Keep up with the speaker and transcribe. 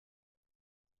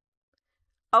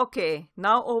Okay,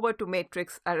 now over to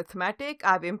matrix arithmetic.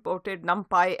 I've imported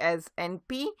Numpy as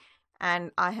NP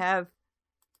and I have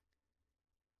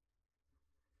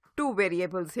two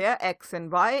variables here, x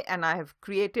and y, and I have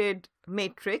created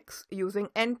matrix using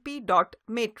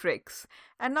np.matrix.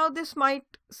 And now this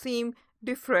might seem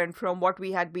different from what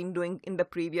we had been doing in the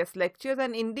previous lectures,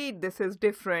 and indeed this is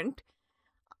different.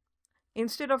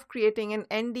 Instead of creating an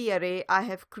ND array, I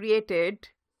have created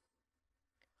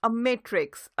a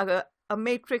matrix, a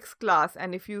matrix class,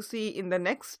 and if you see in the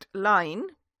next line,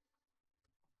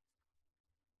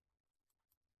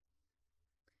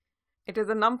 it is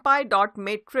a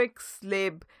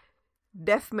numpy.matrixlib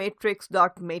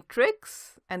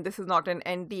defmatrix.matrix, and this is not an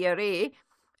ND array.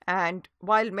 And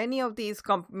while many of these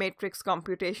matrix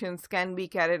computations can be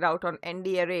carried out on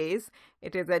ND arrays,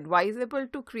 it is advisable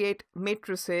to create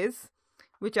matrices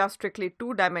which are strictly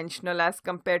two-dimensional as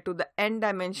compared to the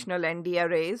n-dimensional ND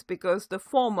arrays, because the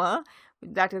former,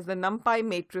 that is the Numpy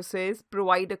matrices,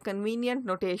 provide a convenient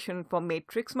notation for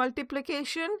matrix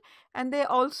multiplication, and they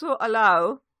also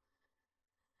allow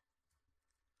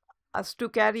us to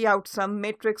carry out some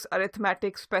matrix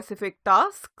arithmetic specific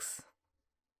tasks.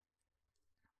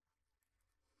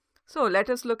 So let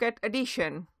us look at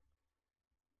addition.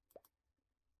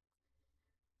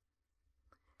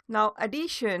 Now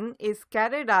addition is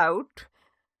carried out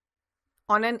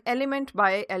on an element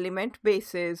by element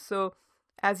basis. So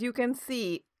as you can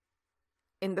see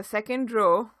in the second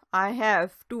row, I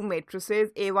have two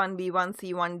matrices, A1, B1,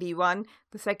 C1, D1,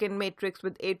 the second matrix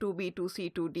with A2, B2,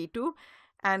 C2, D2,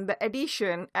 and the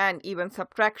addition and even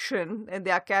subtraction,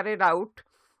 they are carried out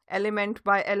element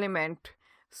by element.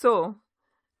 So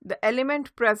the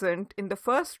element present in the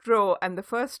first row and the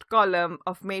first column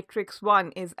of matrix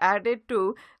 1 is added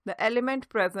to the element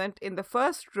present in the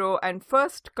first row and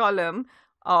first column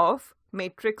of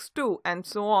matrix 2, and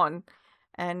so on.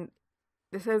 And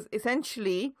this is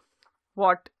essentially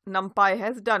what Numpy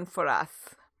has done for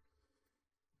us.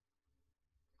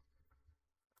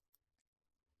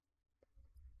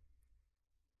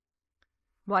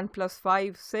 One plus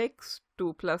 5, 6,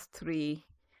 2 plus 3,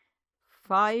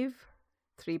 5,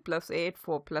 3 plus 8,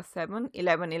 4 plus 7,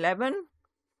 11, 11.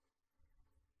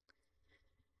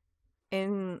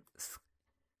 In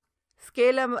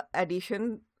scalar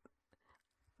addition,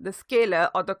 the scalar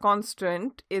or the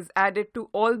constant is added to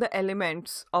all the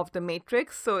elements of the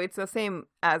matrix. So it's the same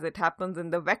as it happens in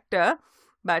the vector,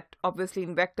 but obviously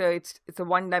in vector it's a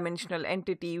one-dimensional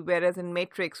entity, whereas in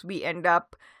matrix we end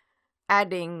up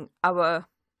adding our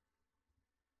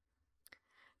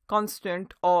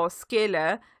constant or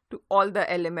scalar to all the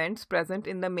elements present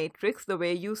in the matrix the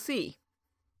way you see.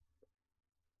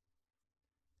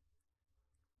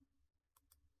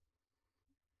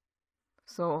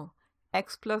 So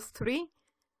x plus 3,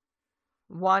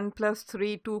 1 plus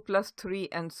 3, 2 plus 3,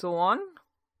 and so on.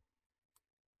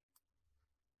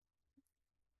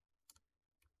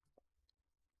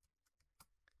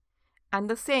 And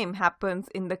the same happens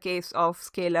in the case of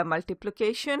scalar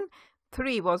multiplication.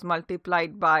 3 was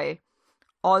multiplied by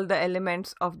all the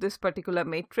elements of this particular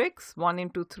matrix, 1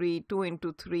 into 3, 2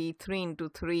 into 3, 3 into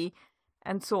 3,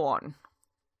 and so on.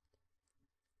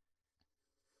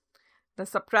 The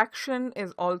subtraction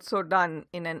is also done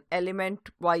in an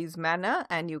element-wise manner,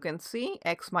 and you can see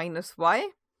x minus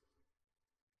y.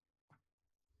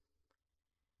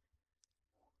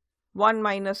 1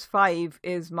 minus 5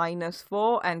 is minus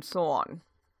 4, and so on.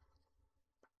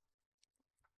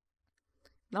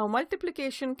 Now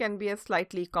multiplication can be a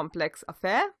slightly complex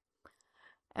affair,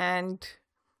 and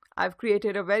I've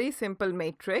created a very simple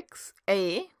matrix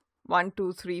A, 1,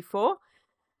 2, 3, 4,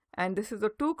 and this is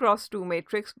a 2 cross 2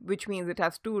 matrix, which means it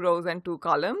has 2 rows and 2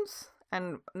 columns.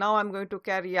 And now I'm going to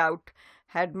carry out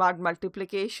head marked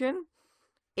multiplication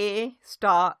A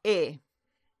star A.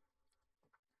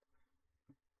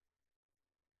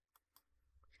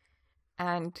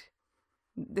 And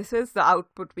this is the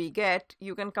output we get.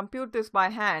 You can compute this by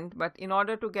hand, but in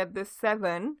order to get this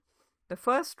 7, the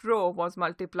first row was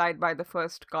multiplied by the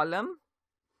first column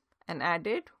and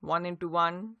added 1 into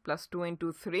 1 plus 2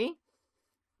 into 3.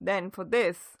 Then for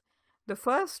this, the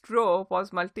first row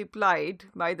was multiplied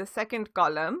by the second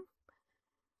column,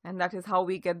 and that is how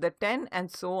we get the 10, and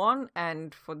so on.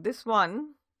 And for this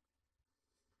one,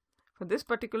 for this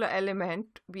particular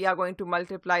element, we are going to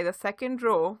multiply the second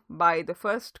row by the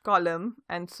first column,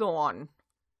 and so on.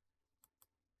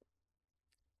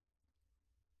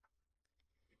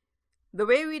 The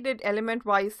way we did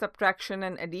element-wise subtraction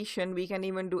and addition, we can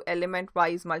even do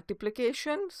element-wise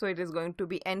multiplication. So it is going to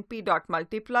be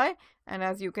np.multiply, and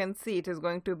as you can see, it is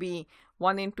going to be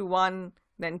 1 into 1,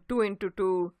 then 2 into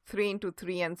 2, 3 into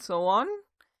 3, and so on.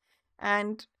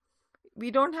 And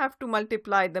we don't have to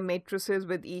multiply the matrices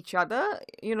with each other.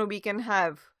 We can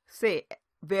have, say,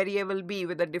 variable b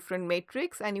with a different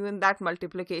matrix, and even that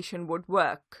multiplication would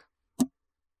work.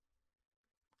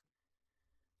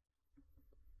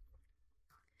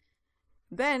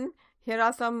 Then here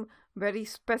are some very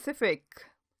specific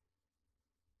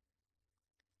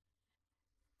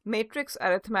matrix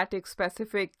arithmetic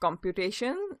specific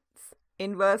computations,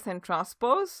 inverse and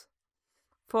transpose.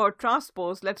 For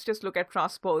transpose, let's just look at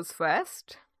transpose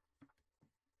first.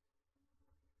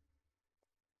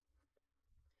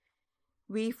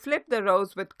 We flip the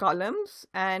rows with columns,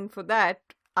 and for that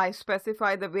I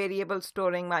specify the variable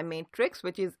storing my matrix,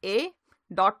 which is a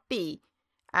dot t,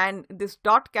 and this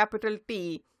dot capital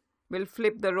T will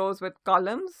flip the rows with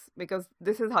columns, because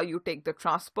this is how you take the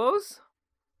transpose.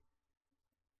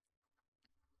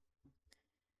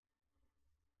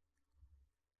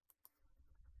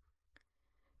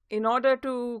 In order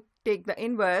to take the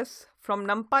inverse, from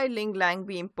Numpy ling lang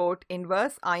we import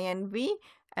inverse inv,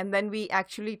 and then we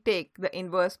actually take the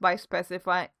inverse by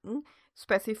specifying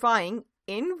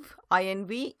inv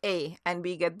inv a, and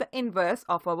we get the inverse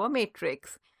of our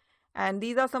matrix. And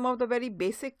these are some of the very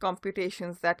basic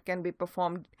computations that can be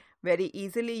performed very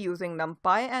easily using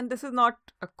Numpy. And this is not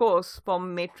a course for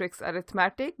matrix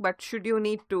arithmetic, but should you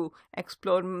need to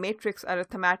explore matrix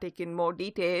arithmetic in more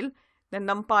detail, then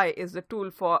Numpy is the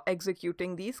tool for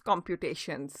executing these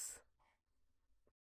computations.